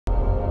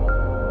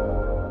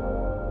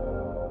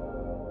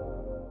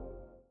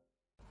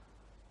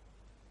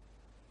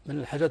من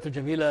الحاجات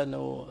الجميلة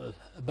أنه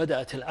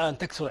بدأت الآن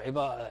تكثر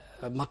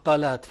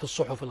مقالات في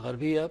الصحف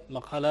الغربية،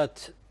 مقالات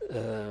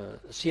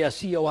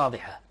سياسية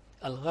واضحة.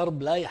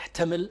 الغرب لا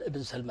يحتمل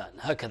ابن سلمان،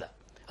 هكذا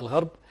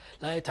الغرب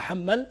لا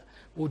يتحمل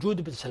وجود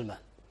ابن سلمان،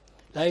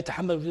 لا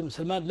يتحمل وجود ابن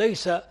سلمان،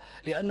 ليس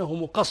لأنه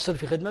مقصر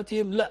في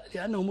خدمتهم، لا،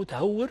 لأنه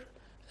متهور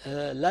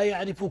لا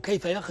يعرف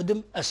كيف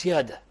يخدم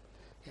أسياده.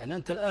 يعني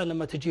أنت الآن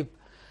لما تجيب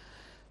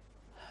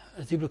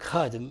لك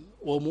خادم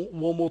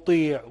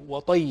ومطيع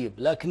وطيب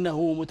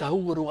لكنه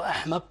متهور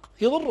وأحمق،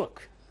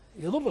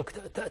 يضرك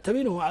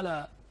تأتمنه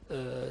على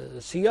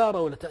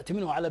سيارة ولا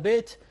تأتمنه على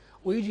بيت،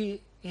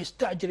 ويجي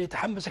يستعجل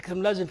يتحمس أكثر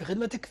من لازم في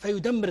خدمتك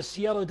فيدمر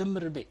السيارة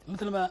ويدمر البيت.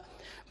 مثل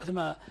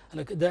ما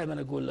أنا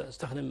دائما أقول،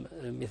 استخدم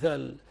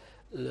مثال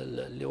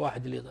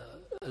لواحد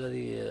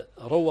الذي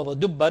روض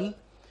دبا،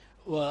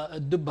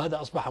 والدب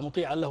هذا أصبح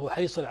مطيعا له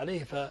حريصا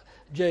عليه،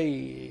 فجاي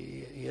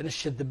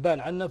ينش الذبان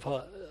عنه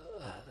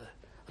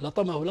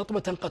فلطمه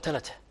لطمة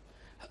قتلته.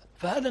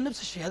 فهذا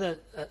نفس الشيء،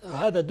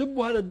 هذا دب،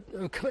 وهذا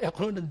كما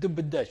يقولون الدب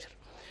الداشر.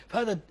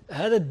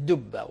 فهذا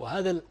الدب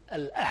وهذا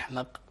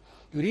الأحمق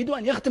يريد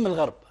أن يخدم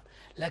الغرب،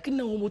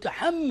 لكنه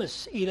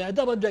متحمس إلى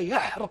درجة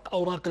يحرق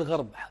أوراق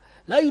الغرب.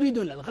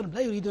 الغرب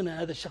لا يريدون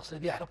هذا الشخص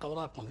الذي يحرق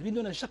أوراقهم،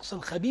 يريدون شخصا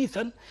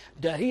خبيثا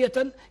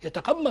داهية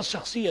يتقمص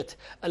شخصية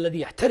الذي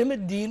يحترم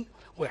الدين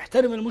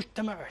ويحترم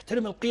المجتمع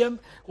ويحترم القيم،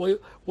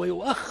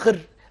 ويؤخر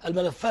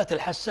الملفات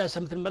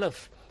الحساسة مثل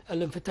ملف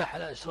الانفتاح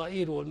على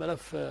إسرائيل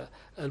والملف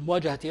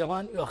المواجهة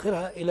إيران،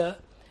 يؤخرها إلى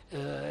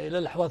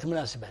اللحظات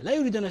المناسبة. لا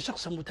يريدون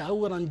شخصا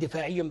متهورا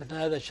دفاعيا مثل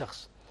هذا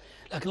الشخص.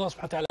 لكن الله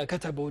سبحانه وتعالى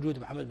كتب وجود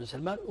محمد بن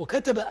سلمان،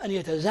 وكتب أن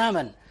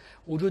يتزامن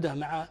وجوده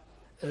مع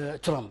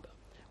ترامب.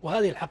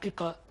 وهذه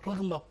الحقيقة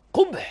رغم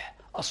قبح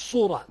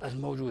الصورة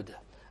الموجودة،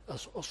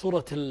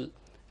 صورة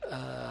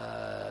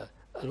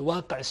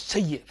الواقع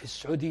السيء في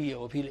السعودية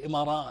وفي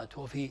الإمارات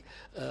وفي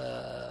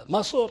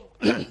مصر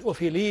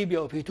وفي ليبيا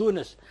وفي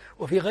تونس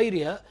وفي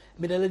غيرها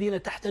من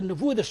الذين تحت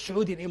النفوذ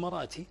السعودي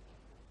الإماراتي،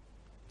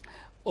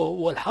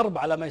 والحرب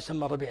على ما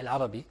يسمى الربيع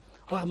العربي.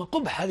 رغم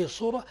قبح هذه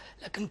الصورة،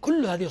 لكن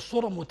كل هذه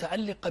الصورة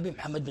متعلقة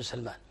بمحمد بن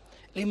سلمان.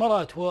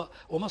 الإمارات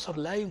ومصر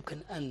لا يمكن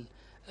أن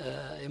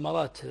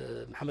إمارات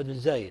محمد بن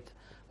زايد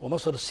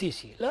ومصر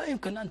السيسي لا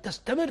يمكن أن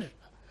تستمر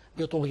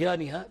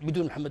بطغيانها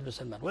بدون محمد بن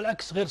سلمان،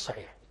 والعكس غير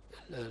صحيح.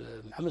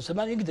 محمد بن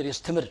سلمان يقدر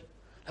يستمر،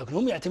 لكن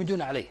هم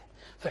يعتمدون عليه.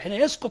 فحين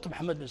يسقط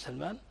محمد بن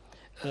سلمان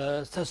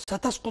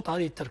ستسقط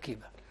هذه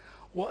التركيبة.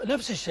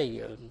 ونفس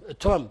الشيء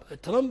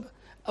ترامب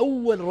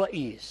أول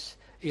رئيس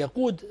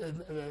يقود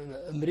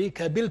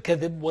أمريكا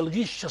بالكذب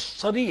والغش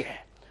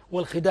الصريح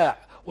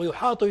والخداع،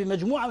 ويحاط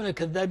بمجموعة من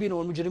الكذابين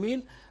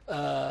والمجرمين،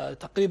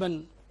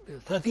 تقريبا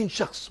 30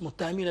 شخص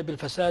متهمين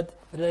بالفساد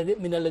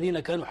من الذين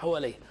كانوا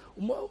حواليه،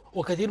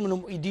 وكثير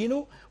منهم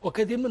يدينوا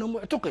وكثير منهم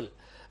اعتقل.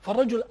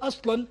 فالرجل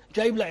أصلا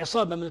جايب له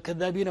عصابة من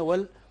الكذابين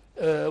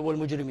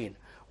والمجرمين.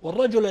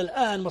 والرجل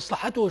الآن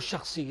مصلحته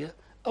الشخصية،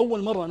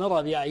 أول مرة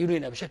نرى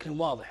بأعيننا بشكل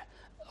واضح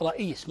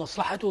رئيس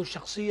مصلحته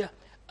الشخصية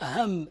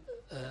أهم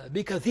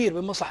بكثير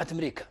من مصلحة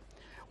أمريكا،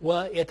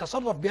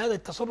 ويتصرف بهذا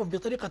التصرف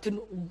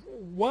بطريقة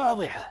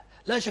واضحة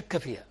لا شك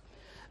فيها،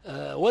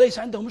 وليس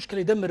عنده مشكلة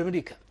يدمر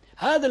أمريكا.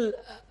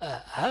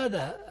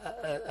 هذا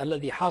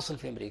الذي حاصل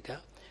في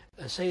أمريكا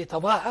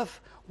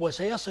سيتضاعف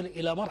وسيصل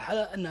إلى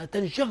مرحلة أنها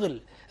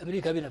تنشغل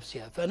أمريكا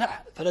بنفسها.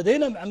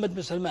 فلدينا محمد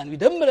بن سلمان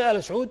يدمر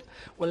آل سعود،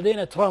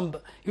 ولدينا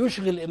ترامب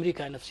يشغل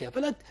أمريكا نفسها.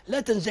 فلا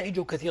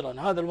تنزعجوا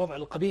كثيرا، هذا الوضع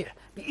القبيح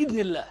بإذن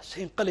الله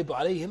سينقلب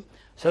عليهم.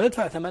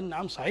 سندفع ثمن،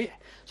 نعم صحيح،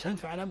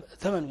 سندفع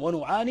ثمن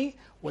ونعاني،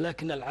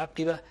 ولكن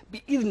العاقبة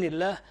بإذن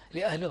الله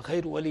لأهل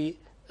الخير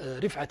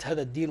ولرفعة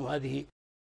هذا الدين وهذه